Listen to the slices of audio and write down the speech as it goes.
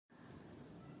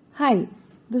Hi,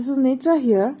 this is Netra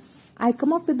here. I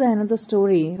come up with another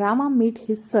story, Rama Meet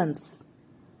His Sons.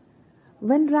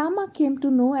 When Rama came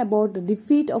to know about the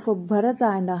defeat of a Bharata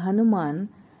and a Hanuman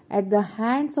at the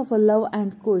hands of a Lava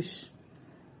and Kush,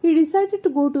 he decided to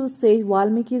go to sage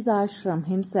Valmiki's ashram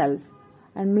himself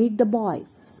and meet the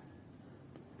boys.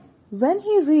 When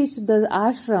he reached the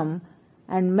ashram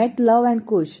and met Lava and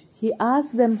Kush, he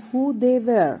asked them who they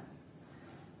were.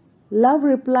 Love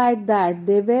replied that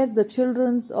they were the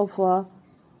children of a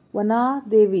Vana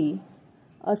Devi,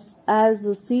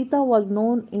 as Sita was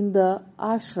known in the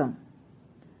ashram.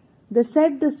 They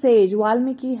said the sage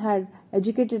Valmiki had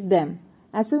educated them.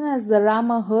 As soon as the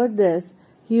Rama heard this,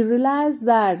 he realized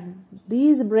that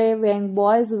these brave young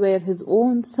boys were his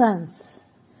own sons.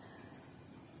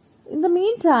 In the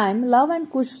meantime, Love and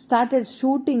Kush started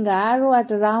shooting an arrow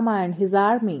at Rama and his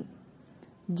army.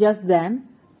 Just then,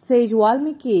 sage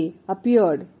Valmiki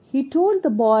appeared. He told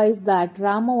the boys that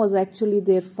Rama was actually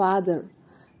their father.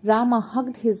 Rama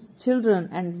hugged his children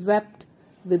and wept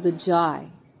with joy.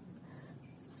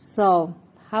 So,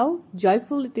 how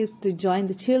joyful it is to join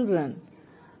the children.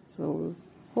 So,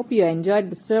 hope you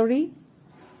enjoyed the story.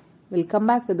 We'll come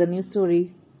back with a new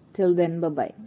story. Till then, bye-bye.